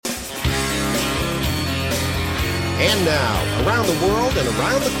And now, around the world and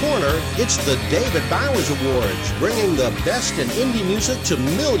around the corner, it's the David Bowers Awards, bringing the best in indie music to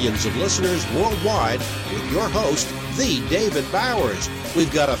millions of listeners worldwide with your host, the David Bowers.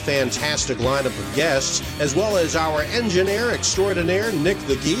 We've got a fantastic lineup of guests, as well as our engineer extraordinaire, Nick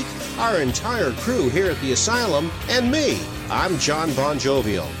the Geek, our entire crew here at the Asylum, and me. I'm John Bon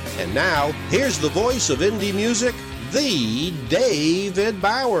Jovial. And now, here's the voice of indie music, the David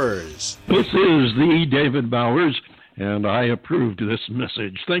Bowers. This is the David Bowers, and I approved this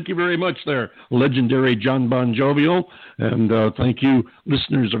message. Thank you very much there, legendary John Bon Jovial, and thank you,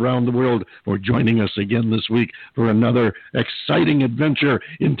 listeners around the world, for joining us again this week for another exciting adventure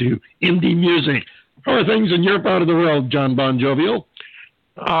into indie music. How are things in your part of the world, John Bon Jovial?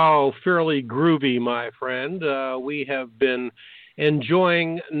 Oh, fairly groovy, my friend. We have been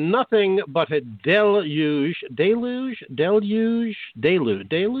enjoying nothing but a deluge.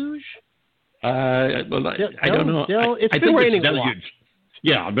 I don't know. It's been raining a lot.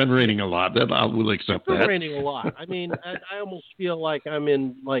 Yeah, I've been raining a lot. I will accept that. It's been raining a lot. I mean, I almost feel like I'm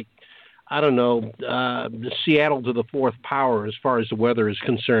in, I don't know, Seattle to the fourth power as far as the weather is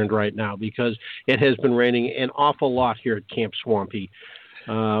concerned right now, because it has been raining an awful lot here at Camp Swampy.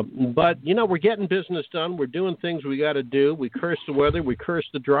 But, we're getting business done. We're doing things we got to do. We curse the weather. We curse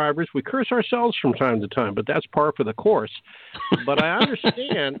the drivers. We curse ourselves from time to time, but that's par for the course. But I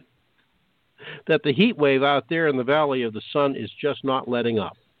understand that the heat wave out there in the Valley of the Sun is just not letting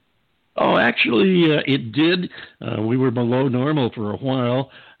up. Oh, actually, it did. We were below normal for a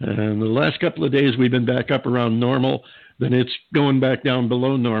while, and the last couple of days we've been back up around normal. Then it's going back down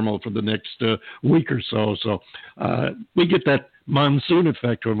below normal for the next week or so. So we get that monsoon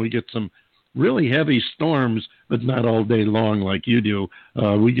effect when we get some really heavy storms, but not all day long like you do.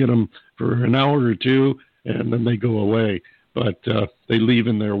 We get them for an hour or two, and then they go away. But they leave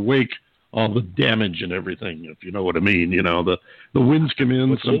in their wake all the damage and everything, if you know what I mean. The winds come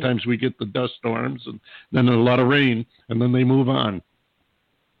in. Sometimes we get the dust storms, and then a lot of rain, and then they move on.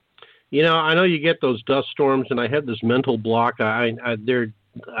 I know you get those dust storms, and I had this mental block. They're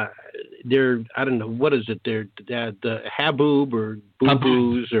I don't know, what is it? They're the haboob or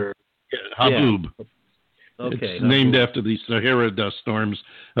boo-boos or haboob. Yeah. Okay, it's named after the Sahara dust storms.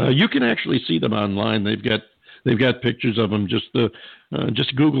 You can actually see them online. They've got pictures of them. Just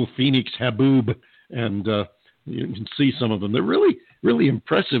Google Phoenix haboob, and you can see some of them. They're really, really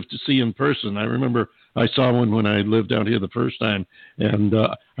impressive to see in person. I remember I saw one when I lived out here the first time, and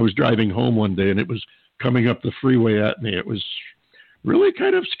I was driving home one day, and it was coming up the freeway at me. It was really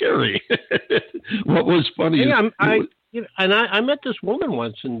kind of scary. What was funny I met this woman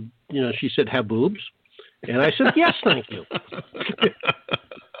once, and she said haboobs, and I said yes, thank you.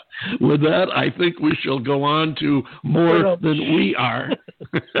 With that, I think we shall go on to more than we are.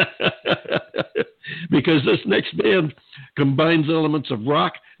 Because this next band combines elements of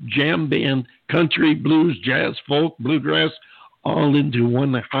rock, jam band, country, blues, jazz, folk, bluegrass, all into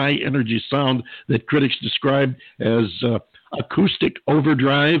one high-energy sound that critics describe as acoustic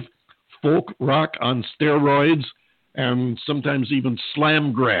overdrive, folk rock on steroids, and sometimes even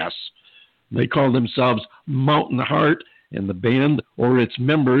slam grass. They call themselves Mountain Heart, and the band or its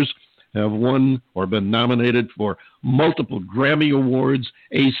members have won or been nominated for multiple Grammy Awards,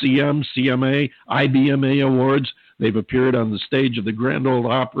 ACM, CMA, IBMA Awards. They've appeared on the stage of the Grand Ole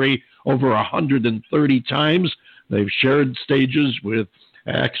Opry over 130 times. They've shared stages with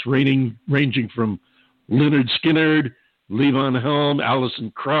acts ranging from Lynyrd Skynyrd, Levon Helm,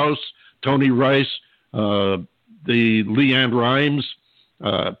 Alison Krauss, Tony Rice, the Leanne Rimes,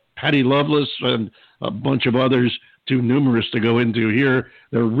 Patty Loveless, and a bunch of others, too numerous to go into here.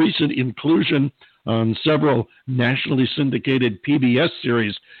 Their recent inclusion on several nationally syndicated PBS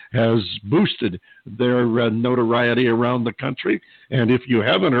series has boosted their notoriety around the country. And if you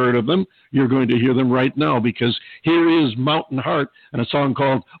haven't heard of them, you're going to hear them right now, because here is Mountain Heart and a song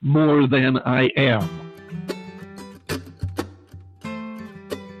called More Than I Am.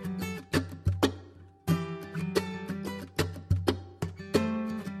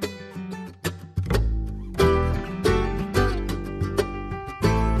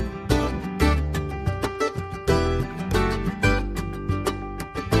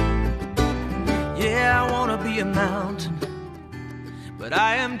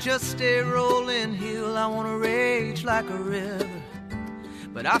 Just a rolling hill, I want to rage like a river,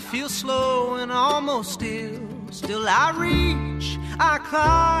 but I feel slow and almost still I reach, I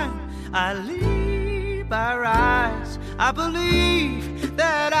climb, I leap, I rise, I believe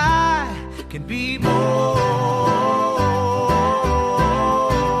that I can be more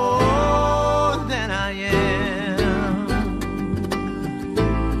than I am,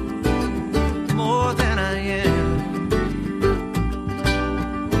 more than I am.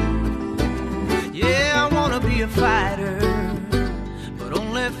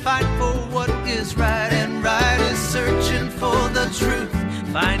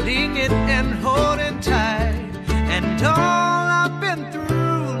 finding it and holding tight. And all I've been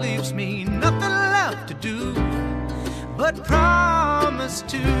through leaves me nothing left to do but promise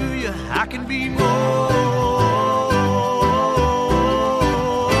to you I can be more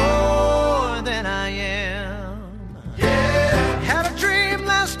than I am. Yeah. Had a dream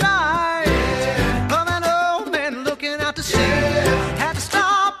last night of an old man looking out to sea. Had to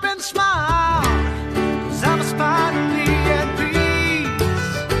stop and smile 'cause I was finally at peace.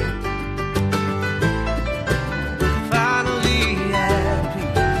 Finally at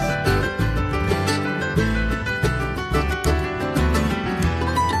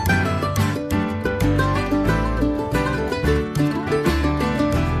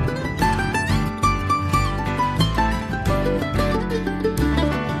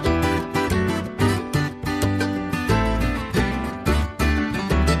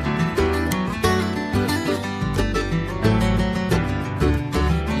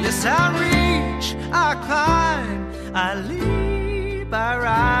I reach, I climb, I leap, I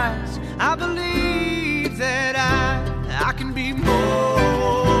rise. I believe that I can be more.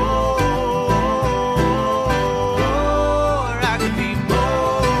 I can be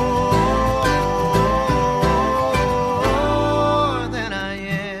more than I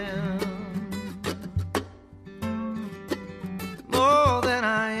am. More than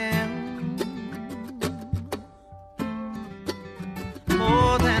I am.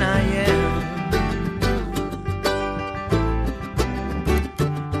 More than I am.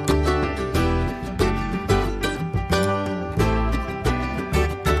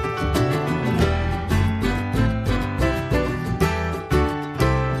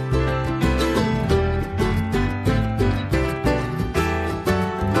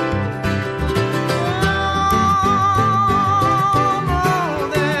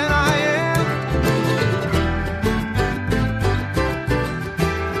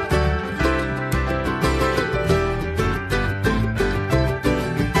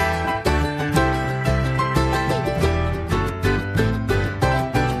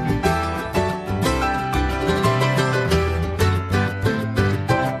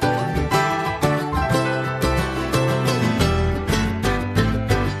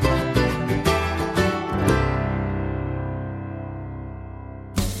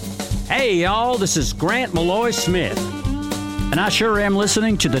 Hey, y'all, this is Grant Malloy Smith, and I sure am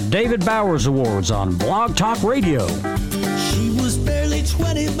listening to the David Bowers Awards on Blog Talk Radio. She was barely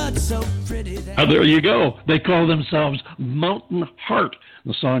 20, but so pretty. There you go. They call themselves Mountain Heart.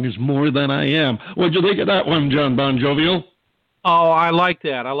 The song is More Than I Am. What'd you think of that one, John Bon Jovial? Oh, I like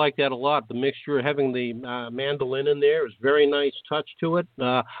that. I like that a lot. The mixture of having the mandolin in there is very nice touch to it.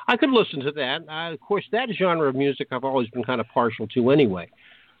 I could listen to that. Of course, that genre of music I've always been kind of partial to anyway.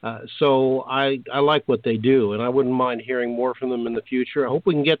 So I like what they do, and I wouldn't mind hearing more from them in the future. I hope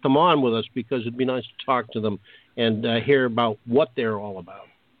we can get them on with us because it'd be nice to talk to them and hear about what they're all about.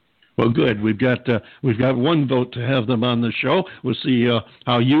 Well, good. We've got one vote to have them on the show. We'll see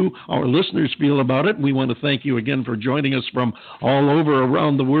how you, our listeners, feel about it. We want to thank you again for joining us from all over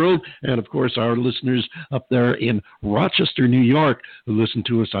around the world, and of course our listeners up there in Rochester, New York, who listen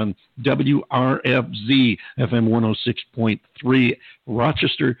to us on WRFZ FM 106.3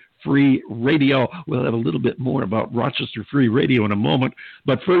 Rochester Free Radio. We'll have a little bit more about Rochester Free Radio in a moment.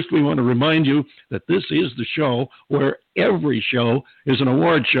 But first, we want to remind you that this is the show where every show is an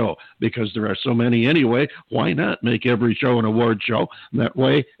award show, because there are so many anyway. Why not make every show an award show? And that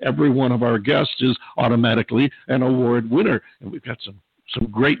way, every one of our guests is automatically an award winner. And we've got some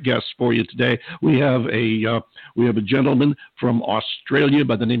great guests for you today. We have a gentleman from Australia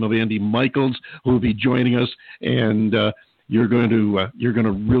by the name of Andy Michaels who will be joining us, and you're going to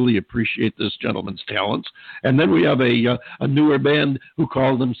really appreciate this gentleman's talents. And then we have a newer band who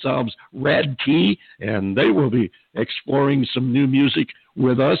call themselves Radkey, and they will be exploring some new music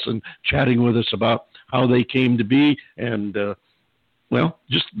with us and chatting with us about how they came to be and,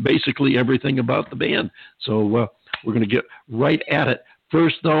 just basically everything about the band. So we're going to get right at it.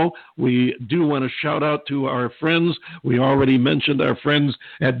 First, though, we do want to shout out to our friends. We already mentioned our friends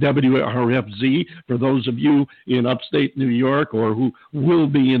at WRFZ. For those of you in upstate New York or who will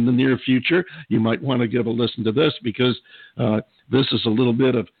be in the near future, you might want to give a listen to this, because this is a little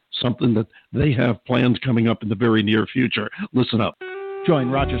bit of something that they have plans coming up in the very near future. Listen up.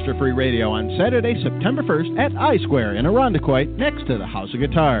 Join Rochester Free Radio on Saturday, September 1st at I-Square in Irondequoit next to the House of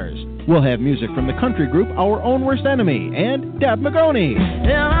Guitars. We'll have music from the country group Our Own Worst Enemy and Deb Magoni.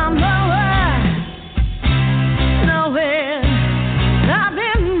 And I'm nowhere, I've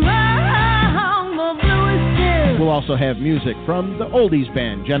been wrong, the blue is still. We'll also have music from the oldies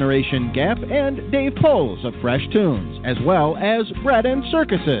band Generation Gap and Dave Poles of Fresh Tunes, as well as Bread and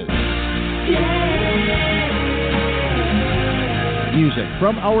Circuses. Music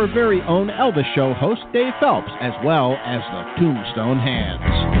from our very own Elvis Show host Dave Phelps, as well as the Tombstone Hands.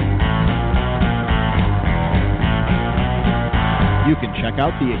 You can check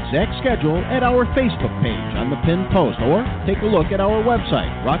out the exact schedule at our Facebook page on the pinned post, or take a look at our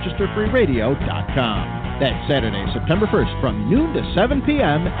website, rochesterfreeradio.com. That's Saturday, September 1st from noon to 7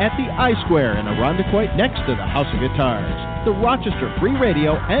 p.m. at the I-Square in Irondequoit next to the House of Guitars. The Rochester Free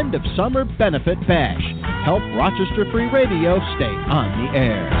Radio End of Summer Benefit Bash. Help Rochester Free Radio stay on the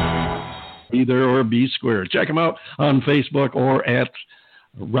air. Be there or be square. Check them out on Facebook or at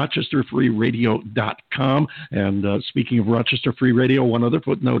rochesterfreeradio.com. And speaking of Rochester Free Radio, one other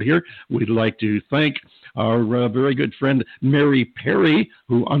footnote here. We'd like to thank our very good friend Mary Perry,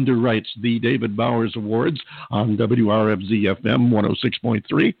 who underwrites the David Bowers Awards on WRFZ-FM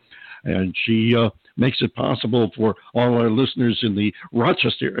 106.3. And she makes it possible for all our listeners in the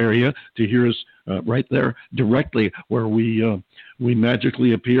Rochester area to hear us right there directly, where we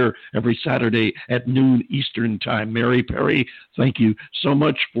magically appear every Saturday at noon Eastern Time. Mary Perry, thank you so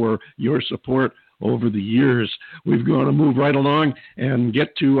much for your support over the years. We're going to move right along and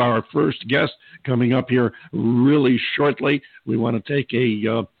get to our first guest coming up here really shortly. We want to take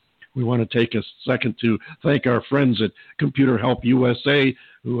a second to thank our friends at Computer Help USA,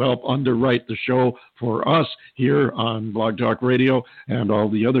 who help underwrite the show for us here on Blog Talk Radio and all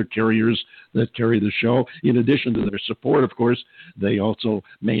the other carriers that carry the show. In addition to their support, of course, they also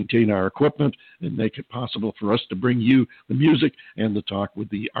maintain our equipment and make it possible for us to bring you the music and to talk with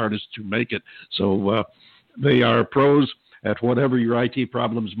the artists who make it. So they are pros at whatever your IT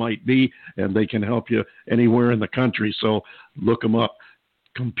problems might be, and they can help you anywhere in the country. So look them up.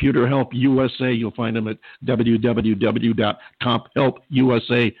 Computer Help USA. You'll find them at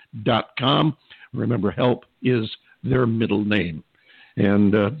www.comphelpusa.com. Remember, help is their middle name.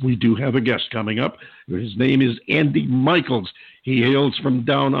 And we do have a guest coming up. His name is Andy Michaels. He hails from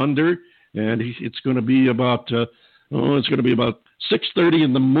down under, and it's going to be about 6:30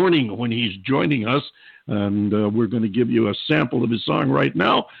 in the morning when he's joining us. And we're going to give you a sample of his song right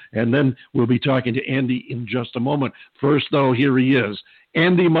now, and then we'll be talking to Andy in just a moment. First, though, here he is,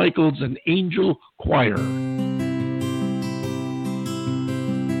 Andy Michaels and Angel Choir.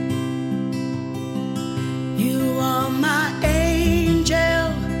 You are my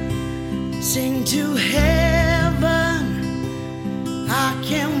angel, sing to heaven. I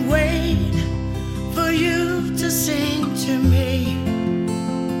can't wait for you to sing to me.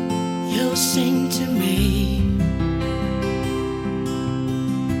 You'll sing to me.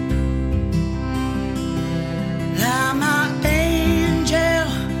 I'm my angel,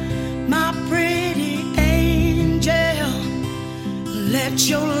 my pretty angel. Let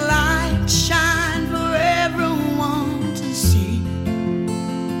your light shine for everyone to see.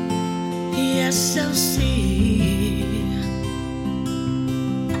 Yes, they'll see.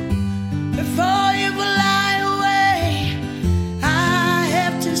 Before you fly away, I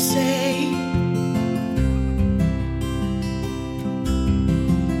have to say,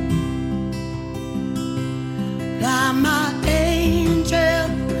 I'm my angel,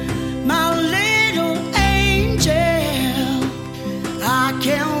 my little angel. I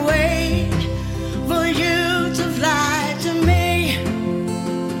can't wait for you to fly to me.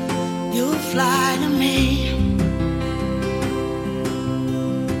 You'll fly to me.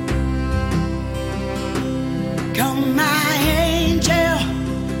 Come, my angel,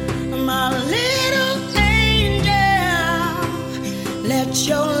 my little angel. Let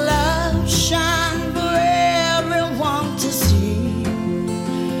your love shine for everyone to see.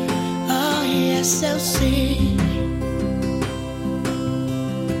 Oh, yes, they'll see.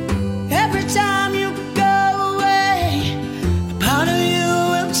 Every time you go away, a part of you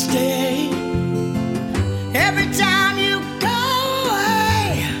will stay. Every time you go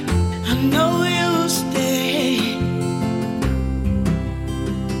away, I know you'll stay.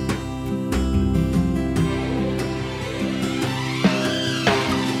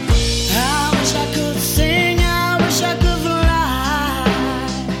 I wish I could sing, I wish I could fly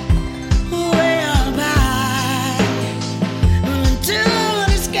way up high.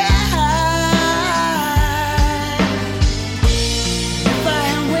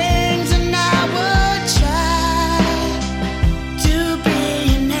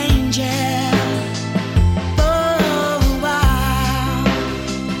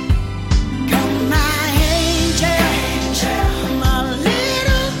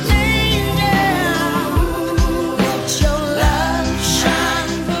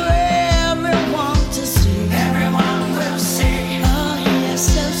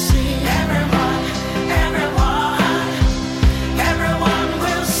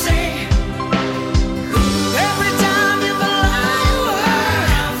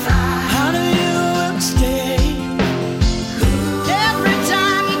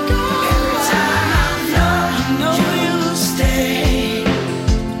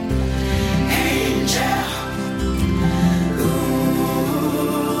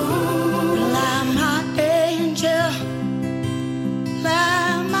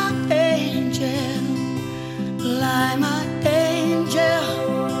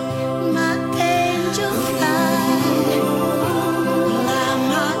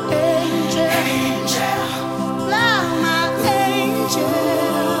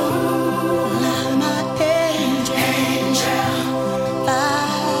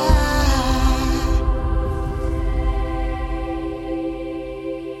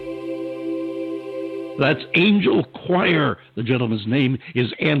 That's Angel Choir. The gentleman's name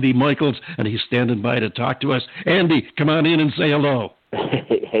is Andy Michaels, and he's standing by to talk to us. Andy, come on in and say hello.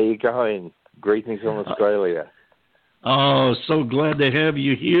 Hey, how you going? Greetings from Australia. Oh, so glad to have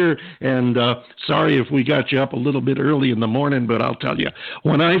you here, and sorry if we got you up a little bit early in the morning, but I'll tell you,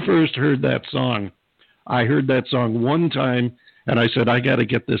 when I first heard that song, I heard that song one time, and I said, I got to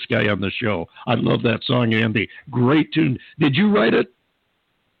get this guy on the show. I love that song, Andy. Great tune. Did you write it?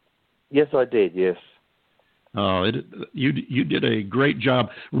 Yes, I did, yes. Oh, you did a great job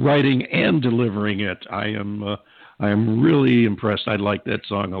writing and delivering it. I am really impressed. I like that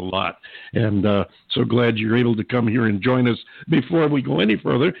song a lot, and so glad you're able to come here and join us. Before we go any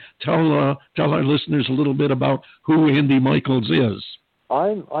further, tell our listeners a little bit about who Andy Michaels is.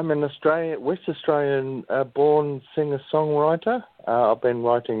 I'm an West Australian born singer-songwriter. I've been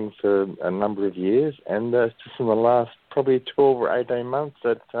writing for a number of years, and it's just in the last probably 12 or 18 months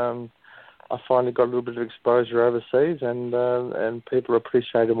that I finally got a little bit of exposure overseas, and people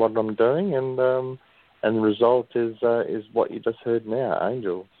appreciated what I'm doing, and the result is what you just heard now,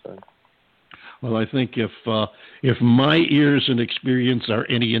 Angel. So. Well, I think if my ears and experience are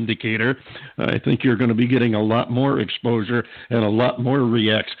any indicator, I think you're going to be getting a lot more exposure and a lot more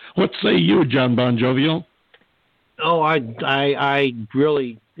reacts. What say you, John Bon Jovial? Oh, I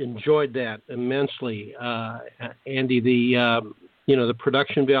really enjoyed that immensely, Andy. The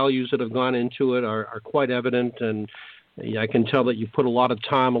production values that have gone into it are quite evident, and I can tell that you put a lot of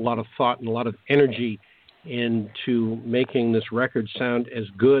time, a lot of thought, and a lot of energy into making this record sound as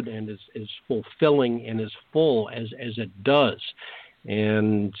good and as fulfilling and as full as it does.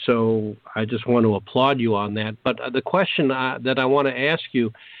 And so I just want to applaud you on that. But the question that I want to ask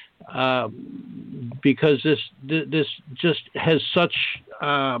you, because this just has such,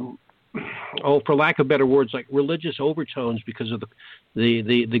 for lack of better words, like religious overtones because of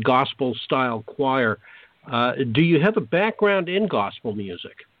the gospel style choir. Do you have a background in gospel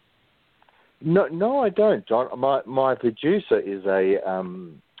music? No, I don't, John. My producer is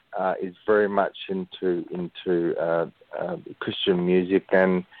is very much into Christian music,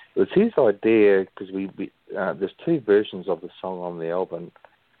 and it was his idea because there's two versions of the song on the album,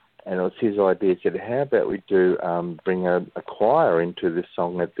 and it was his idea. He said, "How about we do bring a choir into this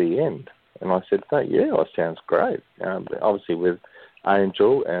song at the end?" And I said, "Yeah, that sounds great." Obviously with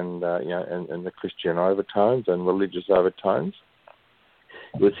Angel and and the Christian overtones and religious overtones.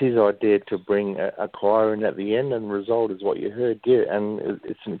 It was his idea to bring a choir in at the end, and the result is what you heard, and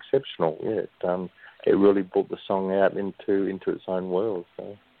it's an exceptional, it really brought the song out into its own world.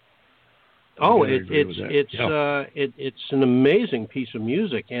 So. Oh, it's an amazing piece of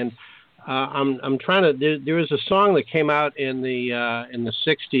music, and I'm trying to. There was a song that came out in the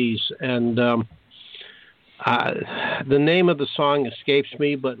 '60s, and the name of the song escapes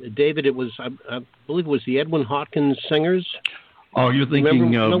me, but David, it was I believe it was the Edwin Hawkins Singers. Oh, you're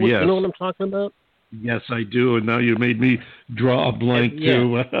thinking of, yes. You know what I'm talking about? Yes, I do, and now you made me draw a blank,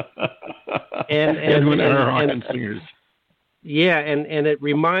 too. and Edwin Hawkins Singers. Yeah, and it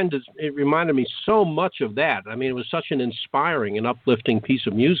reminded me so much of that. I mean, it was such an inspiring and uplifting piece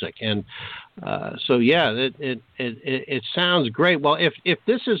of music, and so it sounds great. Well, if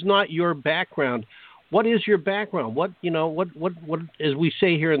this is not your background, what is your background? What as we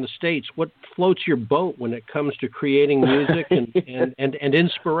say here in the States, what floats your boat when it comes to creating music and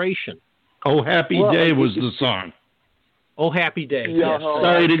inspiration? Oh, Happy Day was the song. Oh, Happy Day. Yeah, yes.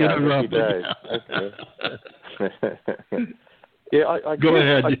 Sorry to interrupt. I Go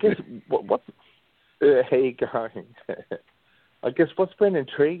ahead. I guess how you going? I guess what's been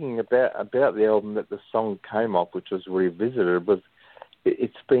intriguing about the album that the song came off, which was Revisited, was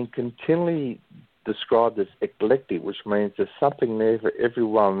it's been continually described as eclectic, which means there's something there for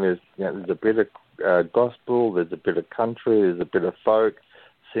everyone. There's a bit of gospel, there's a bit of country, there's a bit of folk,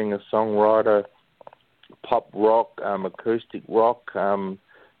 singer-songwriter, pop rock, acoustic rock,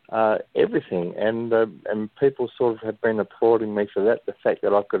 everything. And people sort of have been applauding me for that, the fact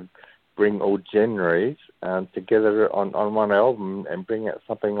that I could bring all genres together on one album and bring out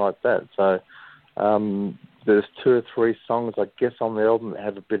something like that. So there's 2 or 3 songs, I guess, on the album that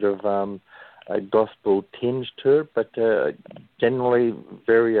have a bit of a gospel tinge to it, but generally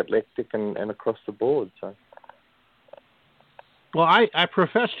very eclectic and across the board. So. Well, I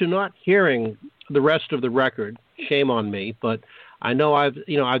profess to not hearing the rest of the record. Shame on me, but I know I've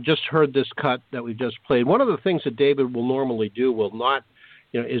just heard this cut that we've just played. One of the things that David will normally do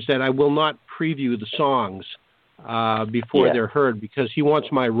is that I will not preview the songs before they're heard because he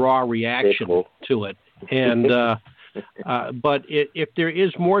wants my raw reaction to it. And but if there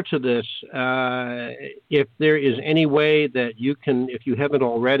is more to this, if there is any way that you can, if you haven't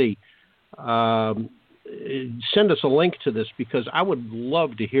already, send us a link to this, because I would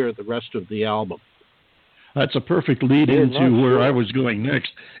love to hear the rest of the album. That's a perfect lead into where I was going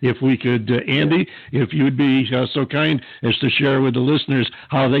next. If we could, Andy, if you'd be so kind as to share with the listeners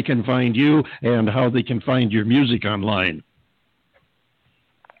how they can find you and how they can find your music online.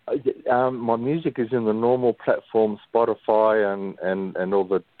 My music is in the normal platform, Spotify and all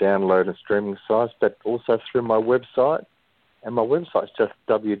the download and streaming sites, but also through my website. And my website's just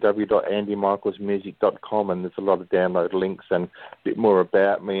www.andymichaelsmusic.com, and there's a lot of download links and a bit more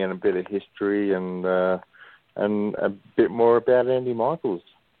about me and a bit of history and a bit more about Andy Michaels.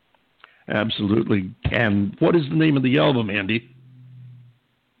 Absolutely. And what is the name of the album, Andy?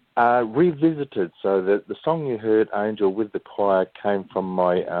 Revisited. So the song you heard, Angel with the Choir, came from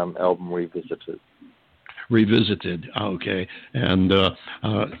my album Revisited. Revisited. Okay. And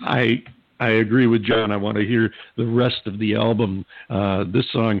I agree with John. I want to hear the rest of the album.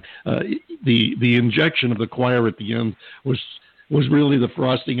 This song, the injection of the choir at the end was really the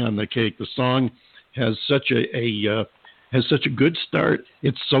frosting on the cake. The song has such a good start.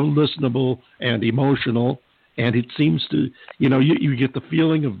 It's so listenable and emotional. And it seems to, you get the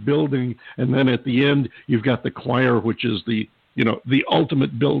feeling of building, and then at the end you've got the choir, which is the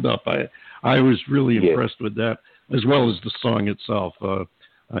ultimate build-up. I was really impressed with that, as well as the song itself.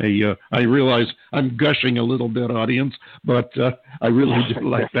 I realize I'm gushing a little bit, audience, but I really do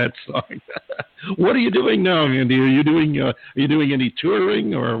like that song. What are you doing now, Andy? Are you doing any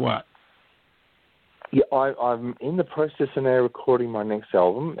touring or what? Yeah, I'm in the process of now recording my next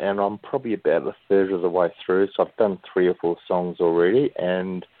album, and I'm probably about a third of the way through. So I've done 3 or 4 songs already,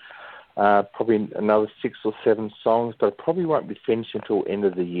 and probably another 6 or 7 songs, but I probably won't be finished until end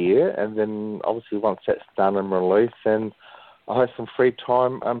of the year. And then obviously once that's done and released, then I have some free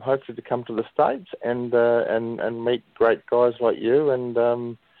time, hopefully to come to the States and meet great guys like you and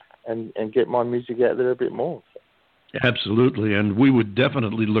get my music out there a bit more. Absolutely, and we would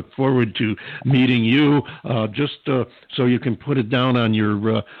definitely look forward to meeting you. Just so you can put it down on your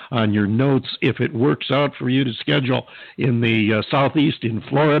notes, if it works out for you to schedule in the southeast in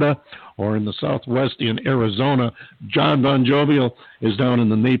Florida or in the southwest in Arizona. John Bon Jovial is down in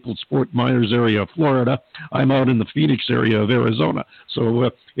the Naples-Fort Myers area of Florida. I'm out in the Phoenix area of Arizona. So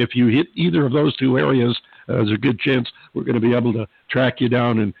if you hit either of those 2 areas, there's a good chance we're going to be able to track you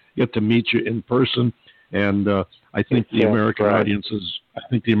down and get to meet you in person. And I think the American audiences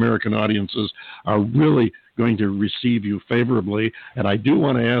are really going to receive you favorably. And I do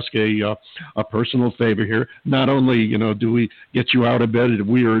want to ask a personal favor here. Not only do we get you out of bed at a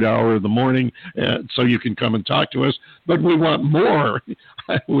weird hour of the morning so you can come and talk to us, but we want more.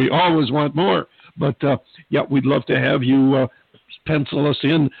 We always want more. But we'd love to have you pencil us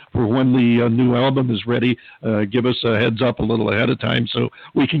in for when the new album is ready. Give us a heads up a little ahead of time so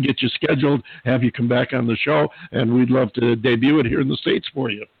we can get you scheduled, have you come back on the show, and we'd love to debut it here in the States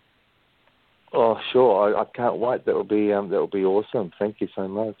for you. Oh, sure. I can't wait. That will be awesome. Thank you so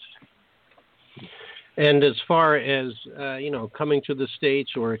much. And as far as, coming to the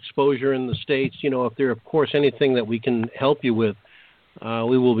States or exposure in the States, if there, of course, anything that we can help you with,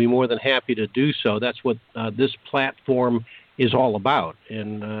 we will be more than happy to do so. That's what this platform is all about.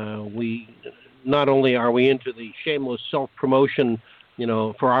 And we not only are we into the shameless self-promotion,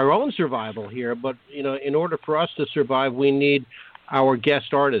 for our own survival here, but, in order for us to survive, we need our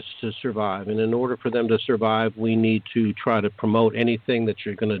guest artists to survive. And in order for them to survive, we need to try to promote anything that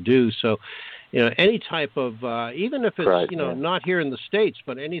you're going to do. So, any type of, even if it's, not here in the States,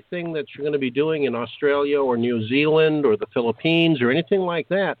 but anything that you're going to be doing in Australia or New Zealand or the Philippines or anything like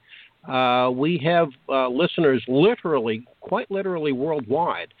that, we have listeners quite literally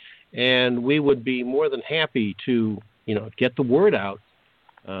worldwide, and we would be more than happy to, get the word out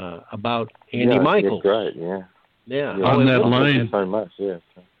about Andy Michaels. Great, yeah. On that line, thank you so much. Yeah.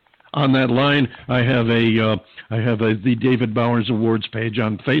 On that line, I have a the David Bowers Awards page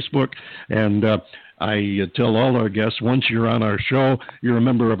on Facebook, and I tell all our guests, once you're on our show, you're a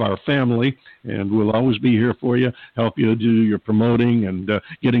member of our family, and we'll always be here for you, help you do your promoting and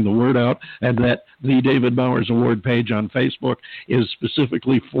getting the word out. And that the David Bowers Award page on Facebook is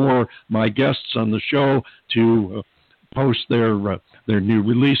specifically for my guests on the show to post their new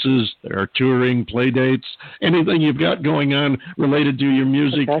releases, their touring, play dates, anything you've got going on related to your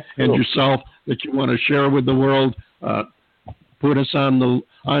music and yourself that you want to share with the world. Put us on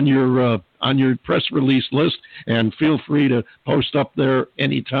your press release list, and feel free to post up there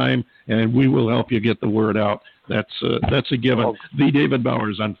anytime, and we will help you get the word out. That's a given. The David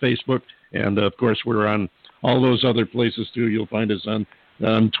Bowers on Facebook, and of course we're on all those other places too. You'll find us on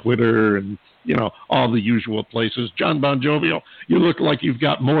Twitter and all the usual places. John Bon Jovial, you look like you've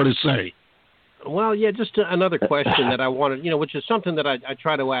got more to say. Well, yeah, just another question that I wanted, which is something that I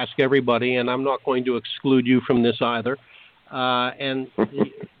try to ask everybody, and I'm not going to exclude you from this either. And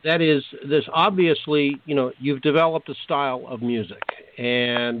that is this, obviously, you've developed a style of music,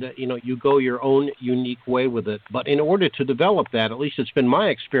 and, you go your own unique way with it. But in order to develop that, at least it's been my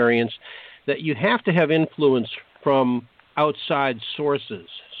experience, that you have to have influence from outside sources.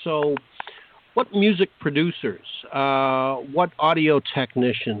 So what music producers, what audio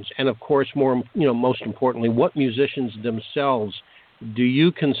technicians, and of course, most importantly, what musicians themselves do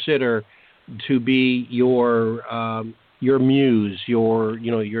you consider to be your muse,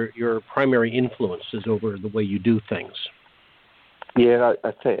 your primary influences over the way you do things? Yeah,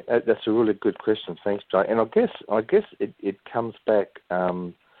 I think that's a really good question. Thanks, Jay. And I guess it comes back.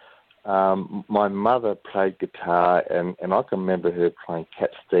 My mother played guitar, and I can remember her playing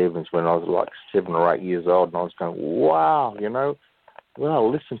Cat Stevens when I was like 7 or 8 years old, and I was going, wow,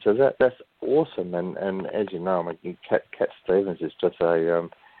 well, listen to that. That's awesome. And as you know, Cat Stevens is just a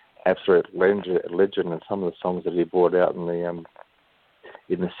absolute legend, and some of the songs that he brought out in the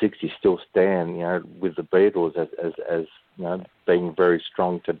 60s still stand, with the Beatles as being very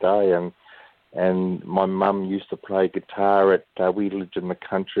strong today. And my mum used to play guitar we lived in the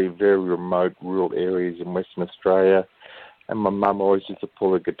country, very remote rural areas in Western Australia. And my mum always used to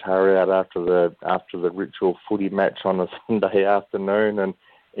pull the guitar out after the ritual footy match on a Sunday afternoon and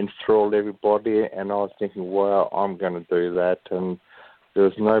enthrall everybody. And I was thinking, wow, I'm going to do that. And there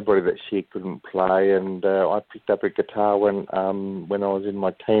was nobody that she couldn't play. And I picked up a guitar when I was in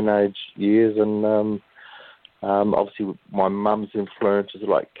my teenage years, and obviously, my mum's influences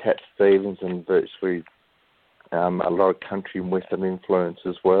like Cat Stevens and virtually a lot of country and western influence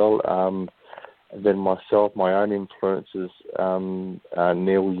as well. And then myself, my own influences,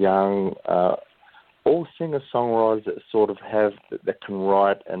 Neil Young, all singer-songwriters that sort of that can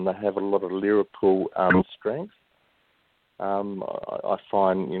write, and they have a lot of lyrical strength. I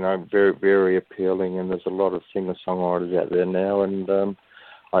find, very, very appealing, and there's a lot of singer-songwriters out there now, and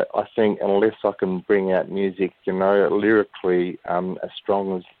I think unless I can bring out music, lyrically as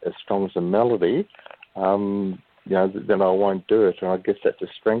strong as the melody, then I won't do it. And I guess that's the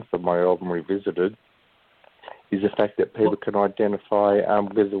strength of my album Revisited, is the fact that people can identify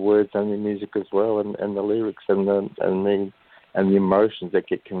with the words and the music as well, and the lyrics and the emotions that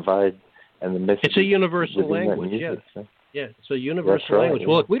get conveyed, and the message. It's a universal language, yes. So. Yeah, it's a universal language.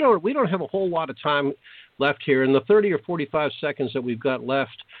 Well, look, we don't have a whole lot of time left here. In the 30 or 45 seconds that we've got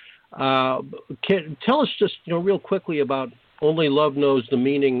left, tell us just real quickly about Only Love Knows the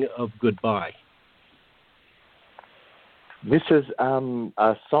Meaning of Goodbye. This is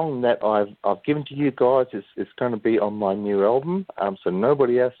a song that I've given to you guys. It's going to be on my new album, so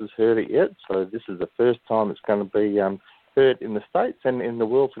nobody else has heard it yet. So this is the first time it's going to be heard in the States and in the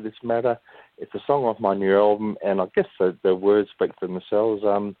world for this matter. It's a song off my new album, and I guess the words speak for themselves.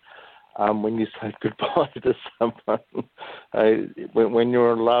 When you say goodbye to someone, when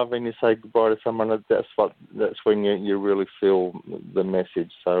you're in love and you say goodbye to someone, that's when you really feel the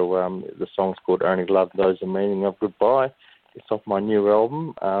message. So the song's called Only Love Knows the Meaning of Goodbye. It's off my new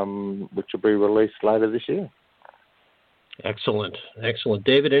album, which will be released later this year. Excellent.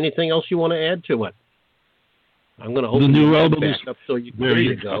 David, anything else you want to add to it? I'm going to open the new album back up so you can ready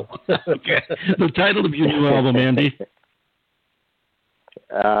to go. Okay. The title of your new album, Andy?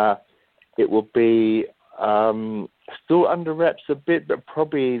 It will be still under wraps a bit, but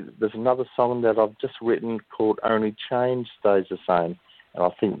probably there's another song that I've just written called Only Change Stays the Same, and I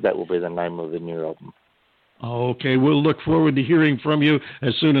think that will be the name of the new album. Okay, we'll look forward to hearing from you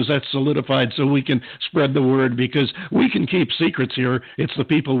as soon as that's solidified so we can spread the word, because we can keep secrets here. It's the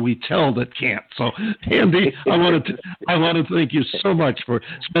people we tell that can't. So, Andy, I want to thank you so much for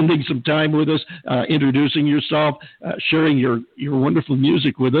spending some time with us, introducing yourself, sharing your wonderful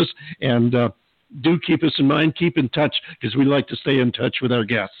music with us, and do keep us in mind, keep in touch, because we like to stay in touch with our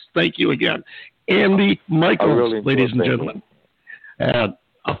guests. Thank you again. Andy Michaels, ladies and gentlemen.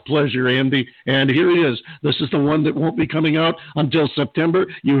 A pleasure, Andy. And here it is. This is the one that won't be coming out until September.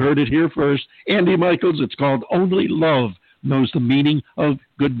 You heard it here first. Andy Michaels. It's called Only Love Knows the Meaning of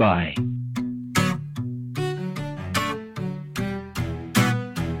Goodbye.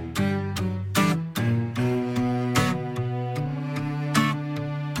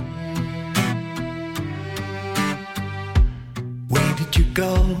 Where did you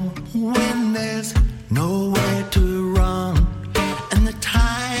go when there's nowhere to run? And the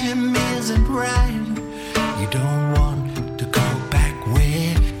time isn't right. You don't want to go back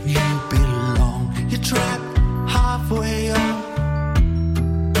where you belong. You're trapped halfway up.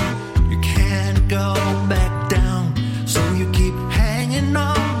 You can't go back down, so you keep hanging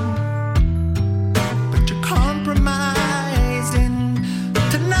on.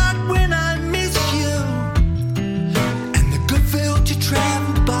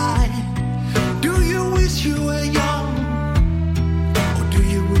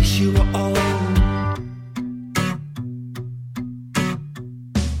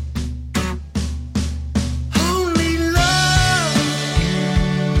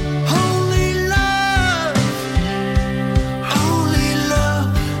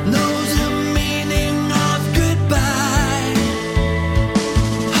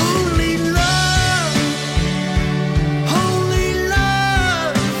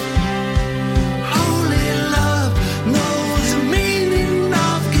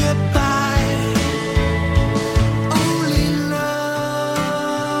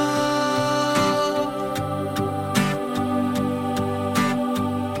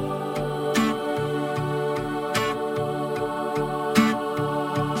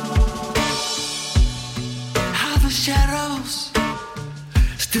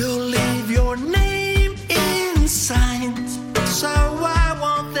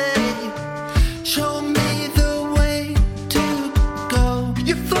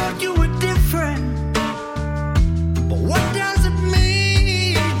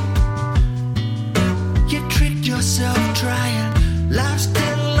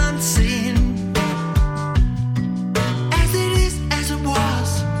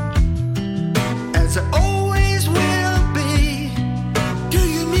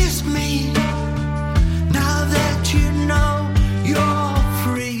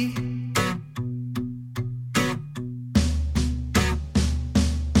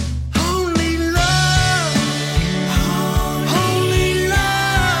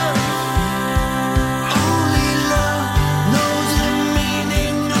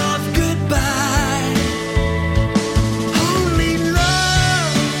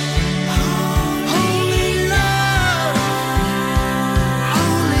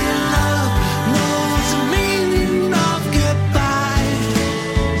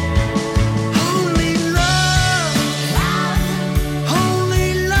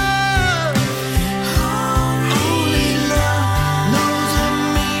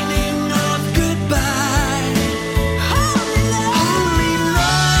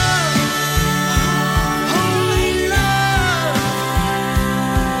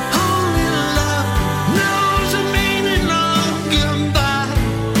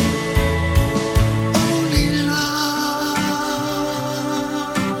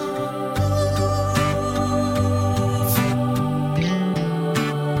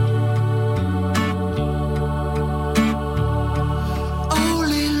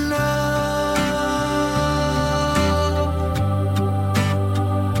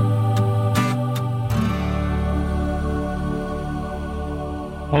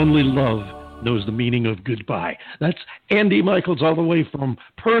 Only love knows the meaning of goodbye. That's Andy Michaels all the way from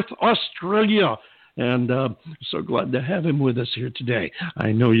Perth, Australia. And so glad to have him with us here today.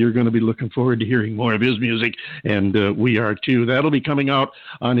 I know you're going to be looking forward to hearing more of his music, and we are too. That'll be coming out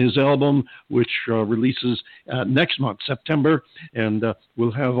on his album, which releases next month, September, and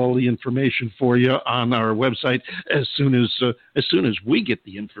we'll have all the information for you on our website as soon as we get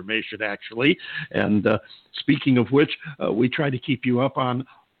the information, actually. And speaking of which, we try to keep you up on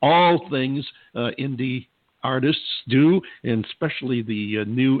all things indie artists do, and especially the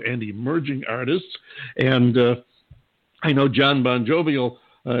new and emerging artists. And I know John Bon Jovial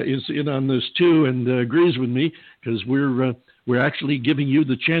is in on this too, and agrees with me, because we're actually giving you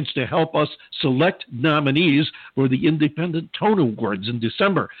the chance to help us select nominees for the Independent Tone Awards in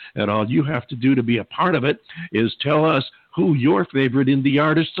December. And all you have to do to be a part of it is tell us who your favorite indie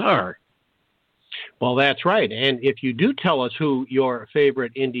artists are. Well, that's right. And if you do tell us who your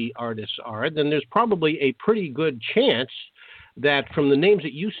favorite indie artists are, then there's probably a pretty good chance that from the names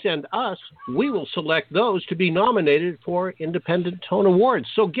that you send us, we will select those to be nominated for Independent Tone Awards.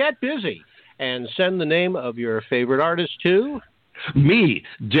 So get busy and send the name of your favorite artist to me,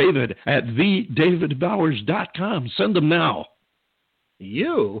 David, at TheDavidBowers.com. Send them now.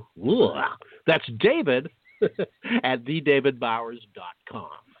 You? Ugh. That's David at TheDavidBowers.com.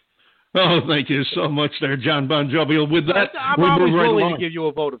 Oh, thank you so much there, John Bon Jovial. With that, I'm always willing to give you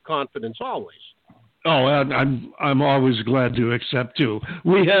a vote of confidence, always. Oh, I'm always glad to accept, too.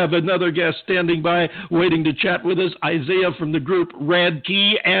 We have another guest standing by, waiting to chat with us, Isaiah from the group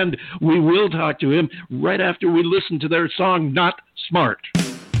Radkey, and we will talk to him right after we listen to their song, Not Smart.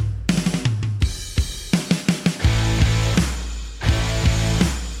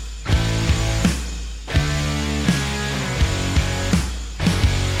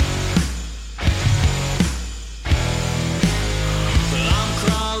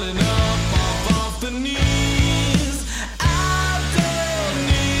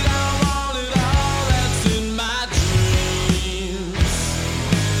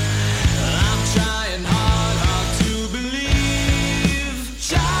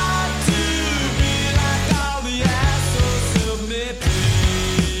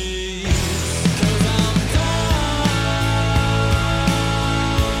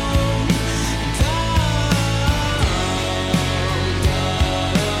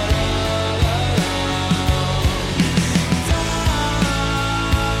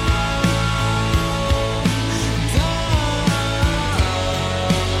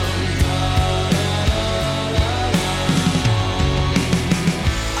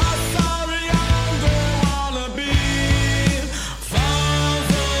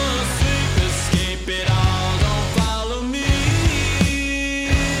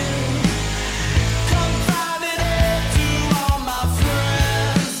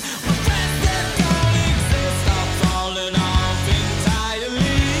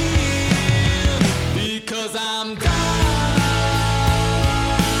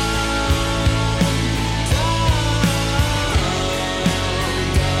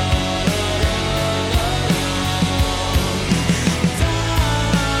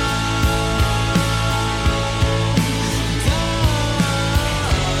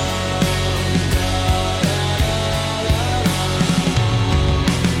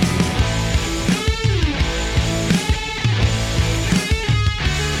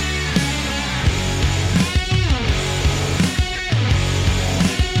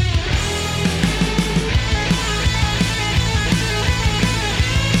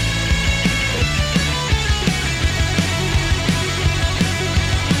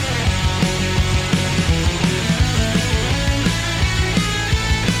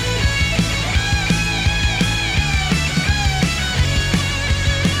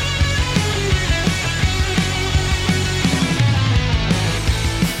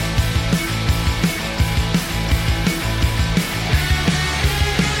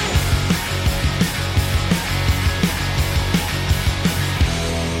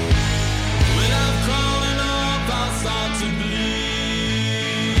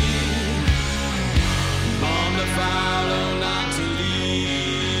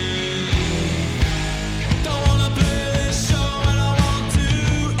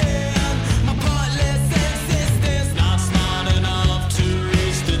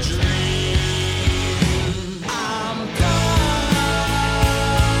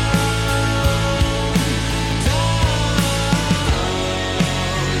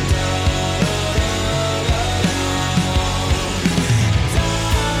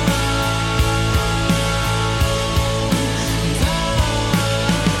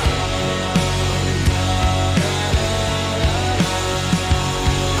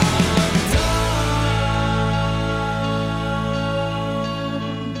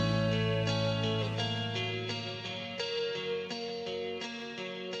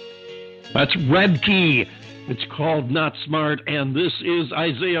 That's Radkey. It's called Not Smart, and this is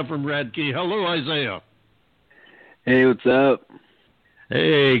Isaiah from Radkey. Hello, Isaiah. Hey, what's up?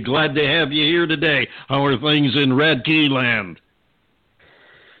 Hey, glad to have you here today. How are things in Radkey land?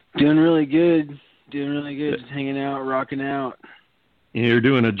 Doing really good. Just hanging out, rocking out. You're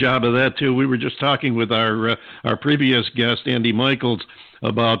doing a job of that, too. We were just talking with our previous guest, Andy Michaels,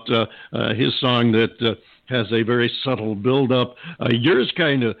 about his song that has a very subtle build-up. Yours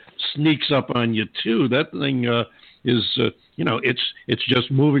kind of sneaks up on you, too. That thing is, it's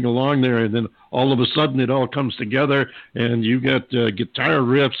just moving along there, and then all of a sudden it all comes together, and you got guitar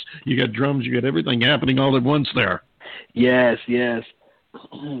riffs, you got drums, you got everything happening all at once there. Yes. Yeah,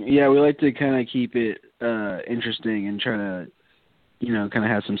 we like to kind of keep it interesting and try to, kind of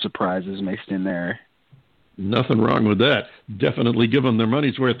have some surprises mixed in there. Nothing wrong with that. Definitely give them their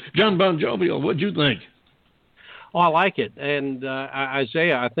money's worth. John Bon Jovial, what'd you think? Oh, I like it. And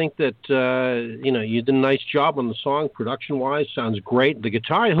Isaiah, I think that, you did a nice job on the song, production-wise. Sounds great. The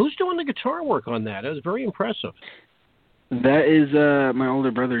guitar, who's doing the guitar work on that? It was very impressive. That is my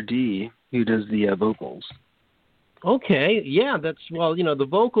older brother, D, who does the vocals. Okay, yeah, the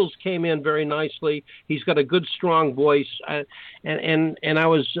vocals came in very nicely. He's got a good, strong voice. And I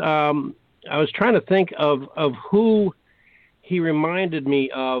was trying to think of who he reminded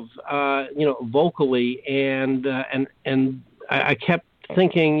me of, vocally, and I kept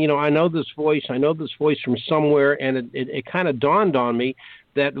thinking, I know this voice from somewhere, and it kind of dawned on me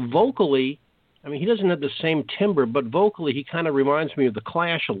that vocally, I mean, he doesn't have the same timbre, but vocally he kind of reminds me of The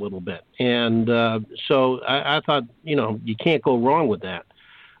Clash a little bit, and so I thought, you can't go wrong with that.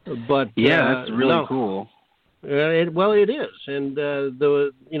 But yeah, that's really cool. It is, and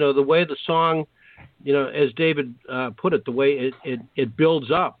the way the song, as David put it, the way it builds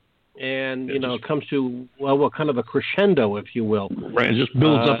up and, comes to, what kind of a crescendo, if you will. Right, it just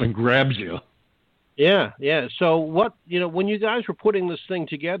builds up and grabs you. Yeah. So when you guys were putting this thing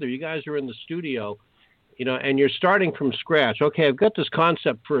together, you guys are in the studio, and you're starting from scratch. Okay, I've got this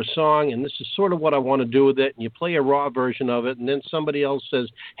concept for a song, and this is sort of what I want to do with it, and you play a raw version of it, and then somebody else says,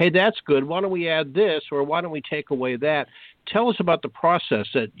 hey, that's good, why don't we add this, or why don't we take away that? Tell us about the process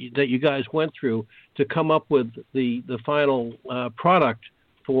that you guys went through to come up with the final product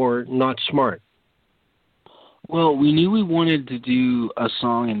for Not Smart. Well, we knew we wanted to do a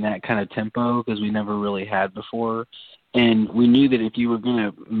song in that kind of tempo because we never really had before. And we knew that if you were going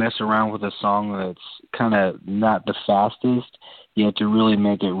to mess around with a song that's kind of not the fastest, you had to really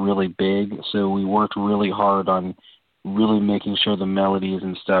make it really big. So we worked really hard on really making sure the melodies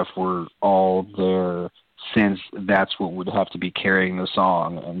and stuff were all there, since that's what would have to be carrying the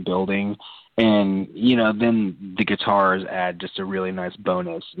song and building. And, then the guitars add just a really nice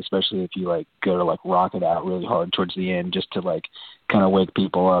bonus, especially if you, go to, rock it out really hard towards the end just to, kind of wake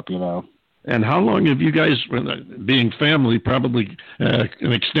people up, And how long have you guys, being family, probably an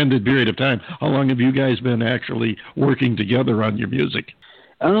extended period of time, how long have you guys been actually working together on your music?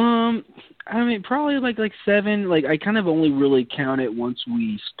 Probably like 7. I kind of only really count it once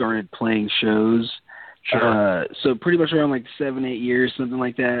we started playing shows. Sure. So pretty much around 7-8 years, something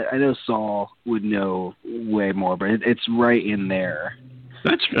like that. I know Saul would know way more, but it's right in there.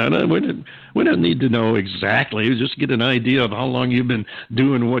 That's good. We don't need to know exactly. Just get an idea of how long you've been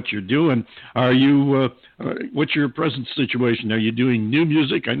doing what you're doing. Are you? What's your present situation? Are you doing new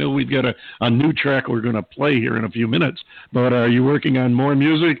music? I know we've got a new track we're going to play here in a few minutes. But are you working on more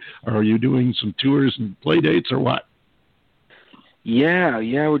music? Or are you doing some tours and play dates, or what? Yeah,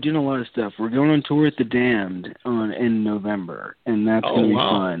 we're doing a lot of stuff. We're going on tour with The Damned in November, and that's going to be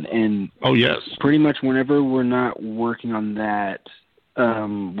fun. And yes, pretty much whenever we're not working on that,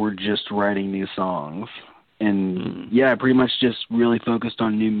 we're just writing new songs. And pretty much just really focused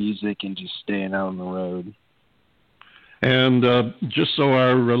on new music and just staying out on the road. And just so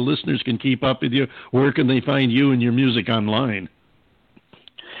our listeners can keep up with you, where can they find you and your music online?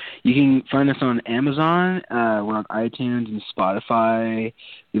 You can find us on Amazon. We're on iTunes and Spotify.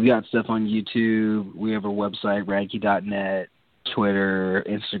 We've got stuff on YouTube. We have our website, radkey.net, Twitter,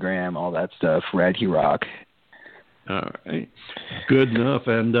 Instagram, all that stuff, Radkey Rock. All right. Good enough.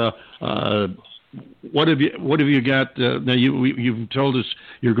 And what have you got? Now, you've told us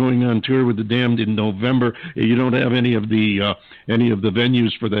you're going on tour with The Damned in November. You don't have any of the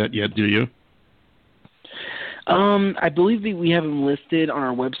venues for that yet, do you? I believe that we have them listed on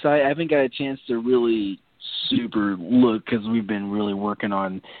our website. I haven't got a chance to really super look because we've been really working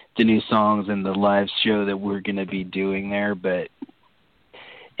on the new songs and the live show that we're going to be doing there. But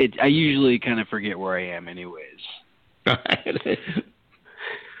I usually kind of forget where I am anyways.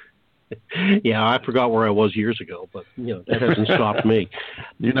 Yeah, I forgot where I was years ago, but that hasn't stopped me.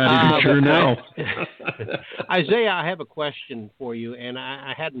 You're not even sure now. Isaiah, I have a question for you, and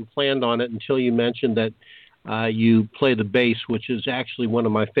I hadn't planned on it until you mentioned that you play the bass, which is actually one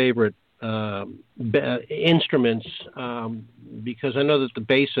of my favorite instruments, because I know that the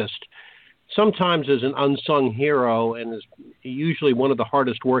bassist sometimes is an unsung hero and is usually one of the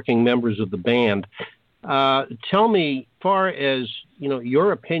hardest working members of the band. Tell me, far as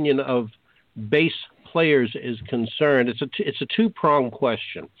your opinion of bass players is concerned, it's a two-pronged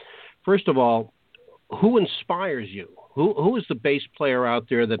question. First of all, who inspires you? Who is the bass player out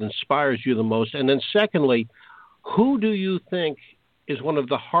there that inspires you the most? And then secondly, who do you think is one of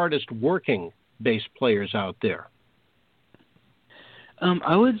the hardest working bass players out there?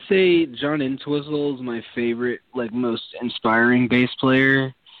 I would say John Entwistle is my favorite, most inspiring bass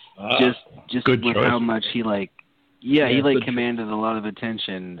player. Just with choice. How much he commanded a lot of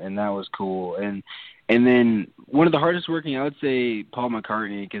attention, and that was cool. And then one of the hardest working, I would say Paul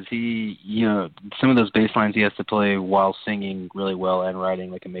McCartney, because he, some of those bass lines he has to play while singing really well and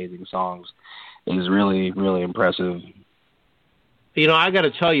writing amazing songs is really, really impressive. I got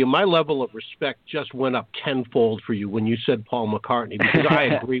to tell you, my level of respect just went up tenfold for you when you said Paul McCartney, because I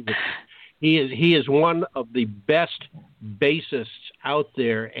agree with you. He is one of the best bassists out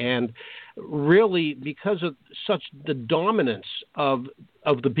there, and really because of the dominance of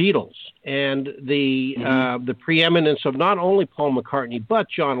the Beatles and the preeminence of not only Paul McCartney but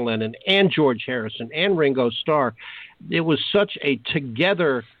John Lennon and George Harrison and Ringo Starr. It was such a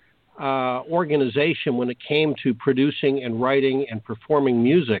together organization when it came to producing and writing and performing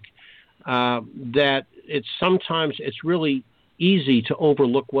music that it's really easy to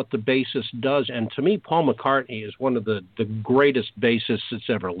overlook what the bassist does. And to me, Paul McCartney is one of the greatest bassists that's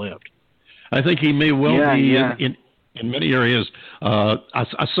ever lived. I think he may well be in many areas,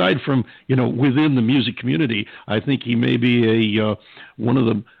 aside from, within the music community. I think he may be one of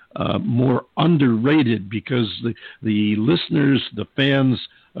the more underrated, because the listeners, the fans,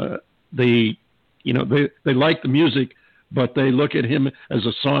 they like the music, but they look at him as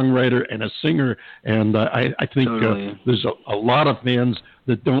a songwriter and a singer. And I think there's a lot of fans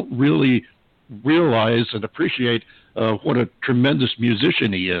that don't really realize and appreciate what a tremendous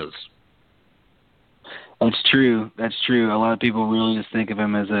musician he is. That's true. A lot of people really just think of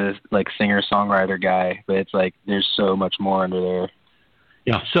him as a singer-songwriter guy, but it's there's so much more under there.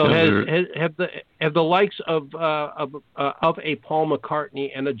 Yeah. So have the likes of a Paul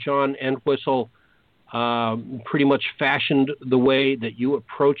McCartney and a John Entwistle pretty much fashioned the way that you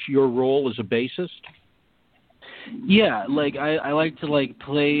approach your role as a bassist? Yeah, I like to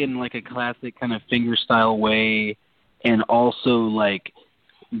play in a classic kind of fingerstyle way, and also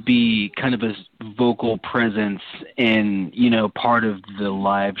be kind of a vocal presence and part of the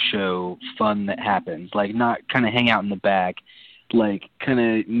live show fun that happens. Not kind of hang out in the back. Kind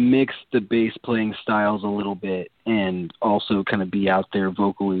of mix the bass playing styles a little bit, and also kind of be out there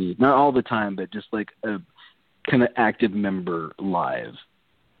vocally, not all the time, but just a kind of active member live.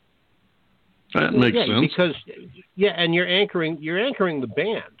 That makes sense. Because and you're anchoring the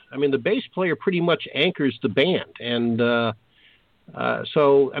band. I mean, the bass player pretty much anchors the band, and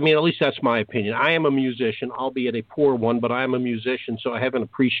so, I mean, at least that's my opinion. I am a musician, albeit a poor one, but I am a musician, so I have an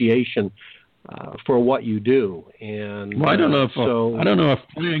appreciation for what you do. And I don't know if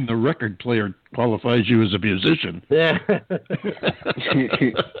playing the record player qualifies you as a musician. Yeah.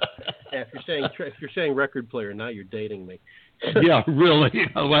 If you're saying record player, now you're dating me. Yeah, really.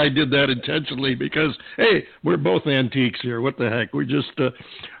 I did that intentionally because, hey, we're both antiques here. What the heck? We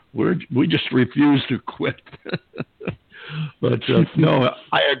just refuse to quit. But no,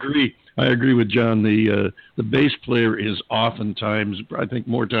 I agree. I agree with John. The bass player is oftentimes, I think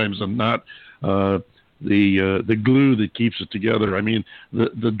more times than not, the glue that keeps it together. I mean,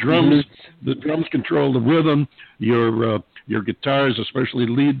 the drums control the rhythm. Your guitars, especially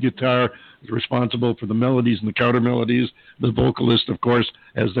lead guitar, is responsible for the melodies and the counter melodies. The vocalist, of course,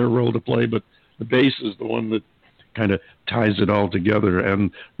 has their role to play, but the bass is the one that kind of ties it all together.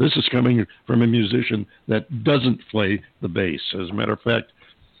 And this is coming from a musician that doesn't play the bass. As a matter of fact,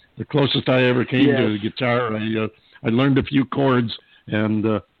 the closest I ever came to the guitar, I learned a few chords, and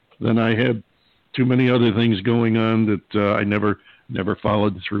then I had too many other things going on that I never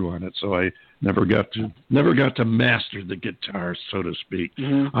followed through on it. So I never got to master the guitar, so to speak.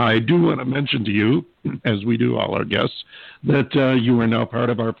 Mm-hmm. I do want to mention to you, as we do all our guests, that you are now part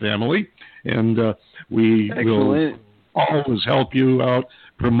of our family, and we will always help you out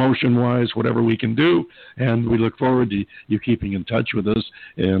promotion-wise, whatever we can do, and we look forward to you keeping in touch with us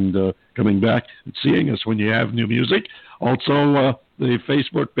and coming back and seeing us when you have new music. Also, the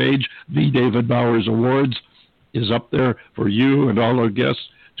Facebook page, The David Bowers Awards, is up there for you and all our guests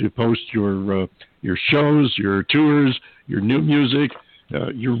to post your shows, your tours, your new music,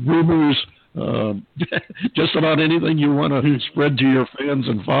 your rumors, just about anything you want to spread to your fans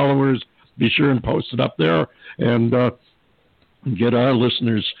and followers. Be sure and post it up there, and get our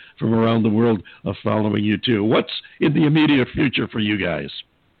listeners from around the world following you too. What's in the immediate future for you guys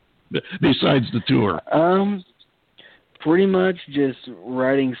besides the tour? Pretty much just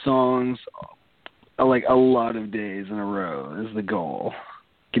writing songs like a lot of days in a row is the goal.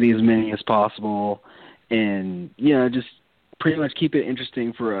 Getting as many as possible, and just pretty much keep it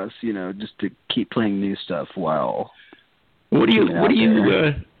interesting for us. Just to keep playing new stuff while. What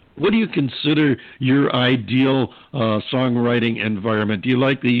do you consider your ideal songwriting environment? Do you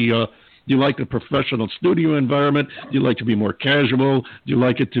like the professional studio environment? Do you like to be more casual? Do you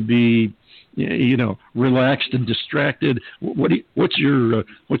like it to be, relaxed and distracted? What's your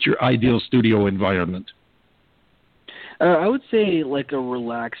ideal studio environment? I would say like a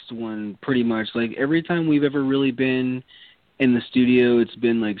relaxed one, pretty much. Like every time we've ever really been in the studio, it's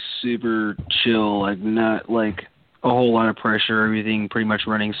been like super chill, like not like a whole lot of pressure, everything pretty much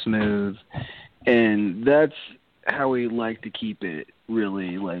running smooth. And that's how we like to keep it,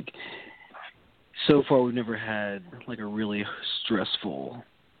 really. Like, so far we've never had like a really stressful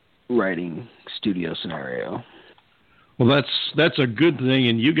writing studio scenario. Well, that's a good thing,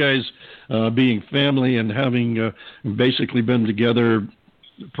 and you guys being family and having basically been together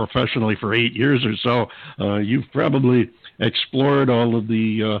professionally for 8 years or so, you've probably explored all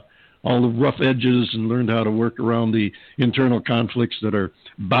the rough edges and learned how to work around the internal conflicts that are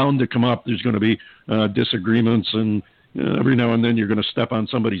bound to come up. There's going to be disagreements, and every now and then you're going to step on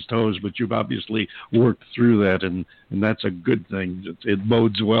somebody's toes, but you've obviously worked through that, and that's a good thing. It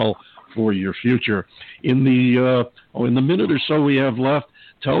bodes well for your future. In the minute or so we have left,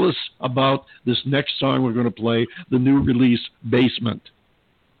 tell us about this next song we're going to play, the new release, Basement.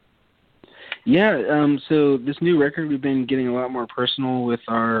 Yeah, so this new record, we've been getting a lot more personal with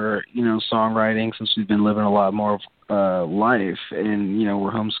our, songwriting, since we've been living a lot more of life, and,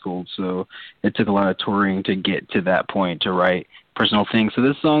 we're homeschooled, so it took a lot of touring to get to that point to write personal things. So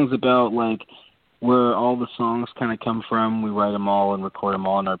this song's about, like, where all the songs kind of come from. We write them all and record them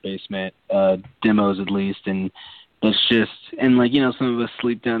all in our basement, demos at least, and it's just, and like, some of us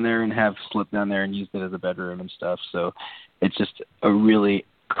sleep down there and have slept down there and used it as a bedroom and stuff, so it's just a really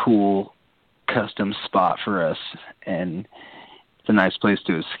cool custom spot for us, and it's a nice place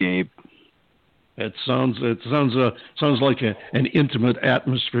to escape. It sounds like an intimate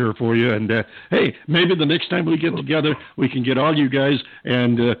atmosphere for you. And hey, maybe the next time we get together, we can get all you guys,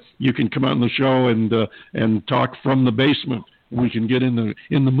 and you can come on the show and talk from the basement. We can get in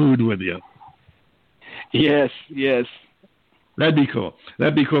the mood with you. Yes. That'd be cool.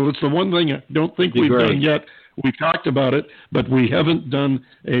 It's the one thing I don't think we've done yet. We've talked about it, but we haven't done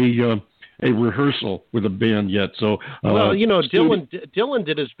a rehearsal with a band yet. So, Dylan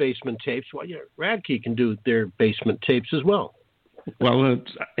did his basement tapes. Well, Radkey can do their basement tapes as well. Well,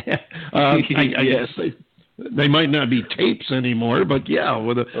 I guess they might not be tapes anymore, but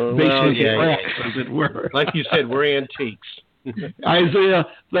with a basement tracks, as it were. Like you said, we're antiques. Isaiah,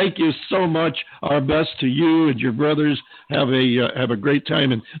 thank you so much. Our best to you and your brothers. Have a great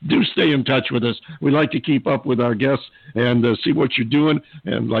time, and do stay in touch with us. We like to keep up with our guests and see what you're doing.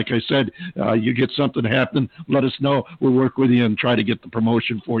 And like I said, you get something happening, let us know. We'll work with you and try to get the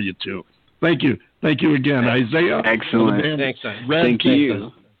promotion for you too. Thank you again, Isaiah. Excellent. Thanks, thank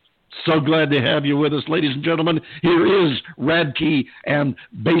you. So glad to have you with us, ladies and gentlemen. Here is Radkey and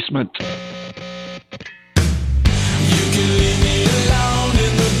Basement. Leave me alone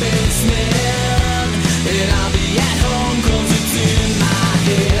in the basement, and I'll be at home 'cause it's in my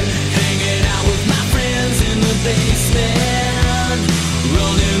head. Hanging out with my friends in the basement,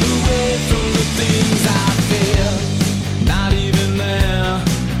 running away from the things I fear. Not even there,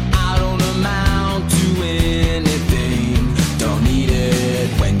 I don't amount to anything. Don't need it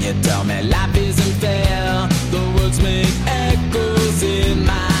when you tell me life isn't fair. The words make echoes in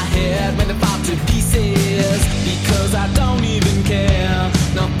my head when they fall to pieces. Because I don't even care.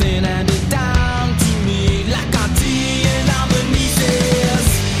 Nothing handed down to me like auntie and all the nieces.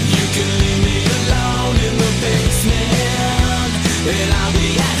 You can leave me alone in the basement, and I'll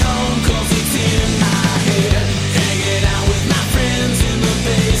be at home 'cause it's in my head. Hanging out with my friends in the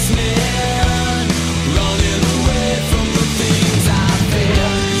basement, running away from the things I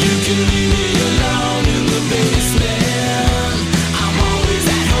fear. You can leave me alone in the basement. I'm always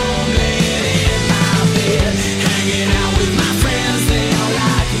at home laying in my bed. Hanging out with my friends, they all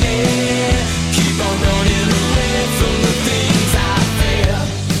like me. Keep on running away from the things I fear.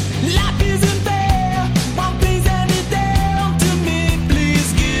 Life isn't fair, want things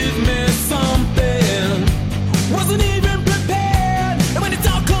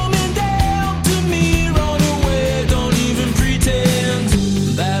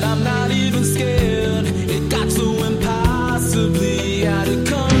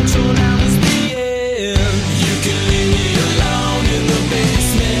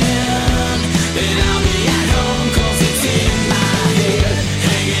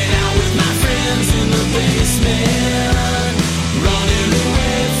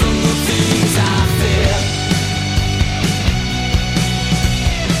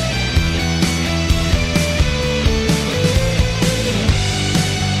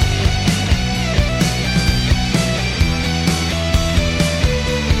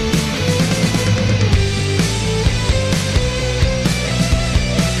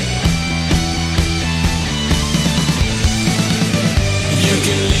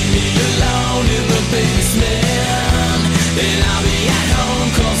alone,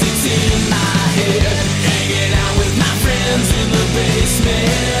 'cause it's in my head. Hanging out with my friends in the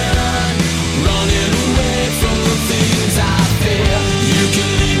basement, running away from the things I fear. You can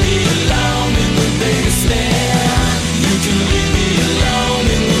leave me alone in the basement. You can leave me alone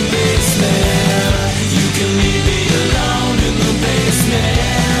in the basement. You can leave me alone in the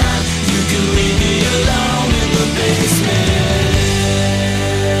basement. You can leave me alone in the basement.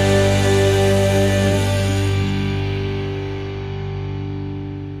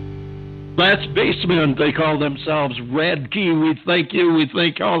 That's Basement. They call themselves Radkey. We thank you. We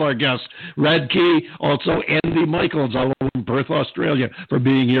thank all our guests. Radkey, also Andy Michaels, all over in Perth, Australia, for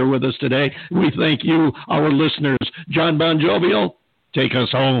being here with us today. We thank you, our listeners. John Bon Jovial, take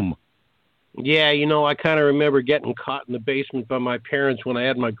us home. Yeah, you know, I kind of remember getting caught in the basement by my parents when I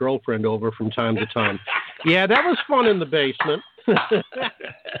had my girlfriend over from time to time. Yeah, that was fun in the basement.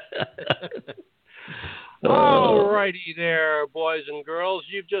 All righty there, boys and girls.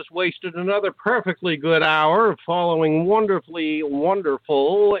 You've just wasted another perfectly good hour following wonderfully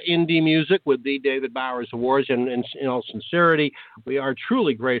wonderful indie music with the David Bowers Awards. And in all sincerity, we are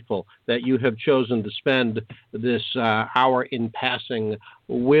truly grateful that you have chosen to spend this hour in passing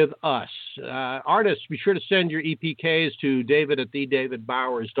with us. Artists, be sure to send your EPKs to David at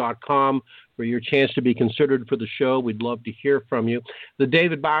TheDavidBowers.com for your chance to be considered for the show. We'd love to hear from you. The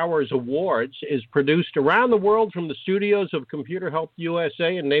David Bowers Awards is produced around the world from the studios of Computer Help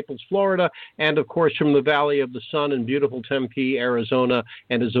USA in Naples, Florida, and, of course, from the Valley of the Sun in beautiful Tempe, Arizona,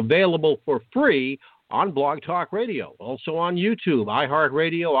 and is available for free on Blog Talk Radio, also on YouTube,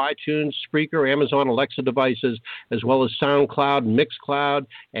 iHeartRadio, iTunes, Spreaker, Amazon Alexa devices, as well as SoundCloud, Mixcloud,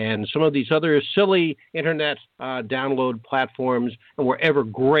 and some of these other silly internet download platforms, and wherever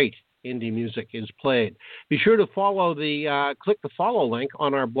great indie music is played. Be sure to follow click the follow link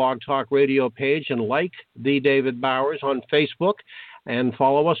on our Blog Talk Radio page and like The David Bowers on Facebook. And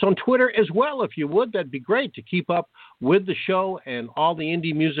follow us on Twitter as well, if you would. That'd be great to keep up with the show and all the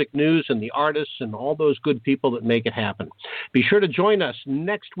indie music news and the artists and all those good people that make it happen. Be sure to join us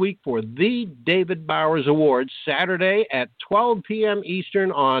next week for the David Bowers Awards, Saturday at 12 p.m.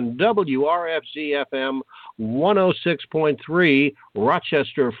 Eastern on WRFZ-FM 106.3,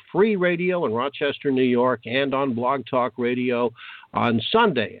 Rochester Free Radio in Rochester, New York, and on Blog Talk Radio on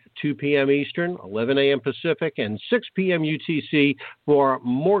Sunday at 2 p.m. Eastern, 11 a.m. Pacific, and 6 p.m. UTC for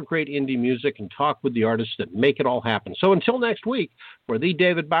more great indie music and talk with the artists that make it all happen. So until next week, for the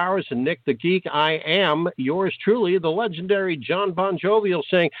David Bowers and Nick the Geek, I am yours truly, the legendary John Bon Jovial,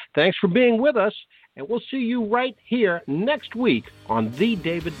 saying thanks for being with us, and we'll see you right here next week on the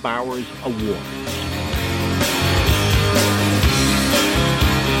David Bowers Awards.